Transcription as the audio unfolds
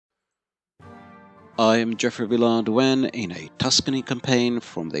I am Geoffrey in a Tuscany campaign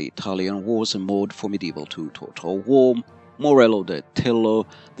from the Italian Wars and Mode for Medieval to Total War. Morello de Tillo,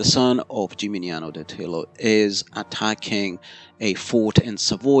 the son of Gimignano de Tillo, is attacking a fort in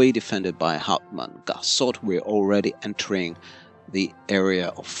Savoy defended by Hauptmann Gassot. We're already entering the area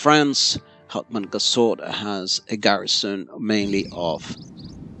of France. Hauptmann Gassot has a garrison mainly of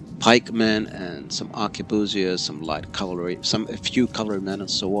pikemen and some arquebusiers, some light cavalry, a few cavalrymen and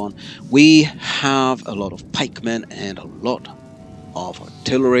so on. We have a lot of pikemen and a lot of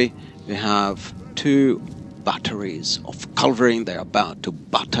artillery. We have two batteries of cavalry. They're about to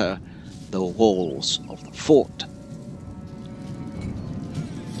batter the walls of the fort.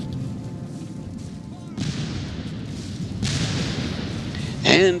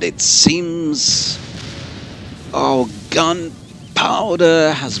 And it seems our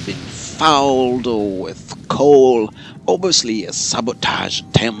gunpowder has been fouled with coal, obviously a sabotage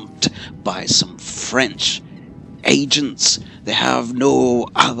attempt by some French agents. They have no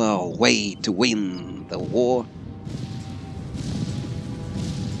other way to win the war.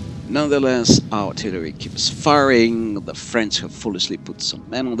 Nonetheless, our artillery keeps firing. The French have foolishly put some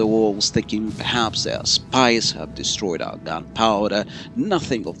men on the walls, thinking perhaps their spies have destroyed our gunpowder.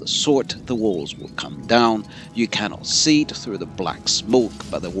 Nothing of the sort. The walls will come down. You cannot see it through the black smoke,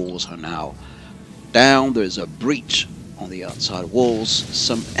 but the walls are now down. There is a breach on the outside walls.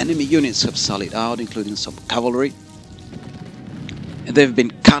 Some enemy units have sallied out, including some cavalry. And they've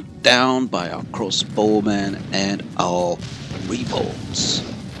been cut down by our crossbowmen and our rebolts.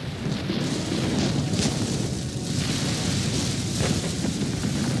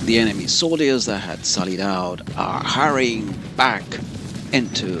 The enemy soldiers that had sallied out are hurrying back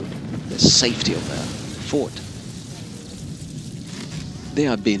into the safety of their fort. They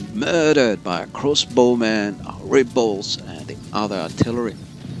are being murdered by crossbowmen, our rebels, and the other artillery.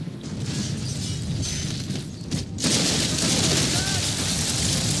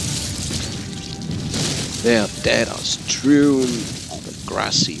 Their dead are strewn on the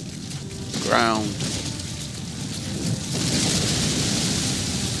grassy ground.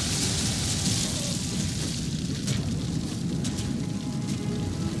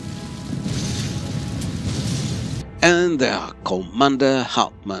 And their commander,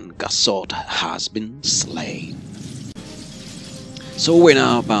 Hauptmann Gassot, has been slain. So we're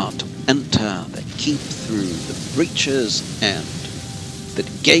now about to enter the keep through the breaches and the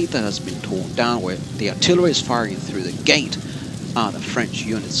gate that has been torn down, where the artillery is firing through the gate are the French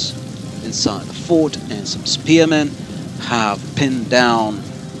units inside the fort, and some spearmen have pinned down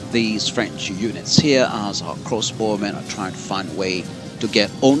these French units here as our crossbowmen are trying to find a way to get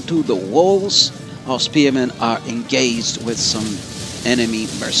onto the walls. Our spearmen are engaged with some enemy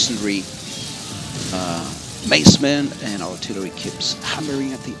mercenary macemen, and our artillery keeps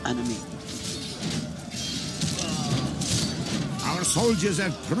hammering at the enemy. Our soldiers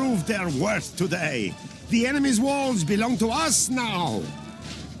have proved their worth today. The enemy's walls belong to us now.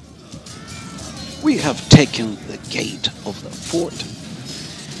 We have taken the gate of the fort,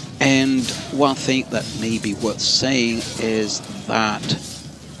 and one thing that may be worth saying is that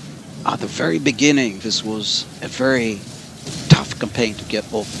at the very beginning, this was a very tough campaign to get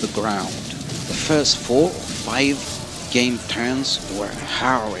off the ground. The first 4 or 5 game turns were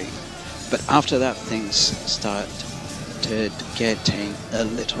harrowing, but after that things started getting a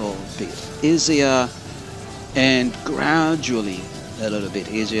little bit easier, and gradually a little bit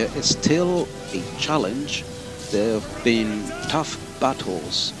easier. It's still a challenge. There have been tough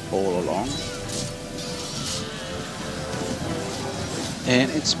battles all along,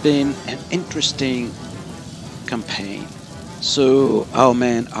 and it's been an interesting campaign. So our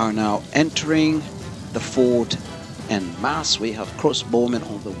men are now entering the fort en masse. We have crossbowmen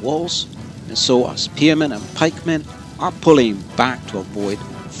on the walls, and so our spearmen and pikemen are pulling back to avoid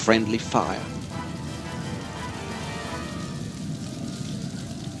friendly fire.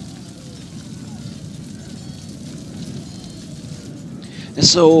 And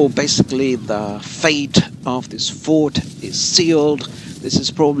so basically the fate of this fort is sealed. This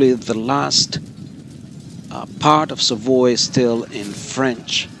is probably the last part of Savoy still in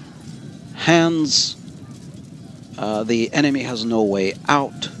French hands. The enemy has no way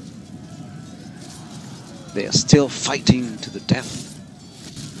out. They are still fighting to the death,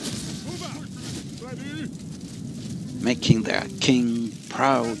 making their king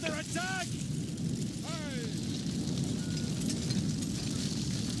proud.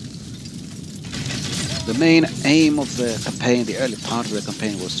 The main aim of the campaign, the early part of the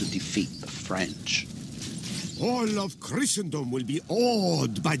campaign, was to defeat the French. All of Christendom will be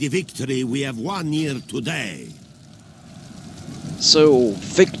awed by the victory we have won here today. So,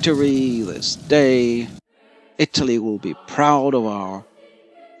 victory this day. Italy will be proud of our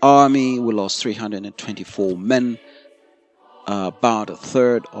army. We lost 324 men, about a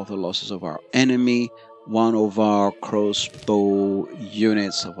third of the losses of our enemy. One of our crossbow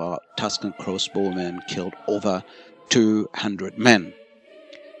units of our Tuscan crossbowmen killed over 200 men.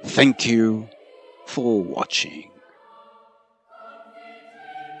 Thank you for watching.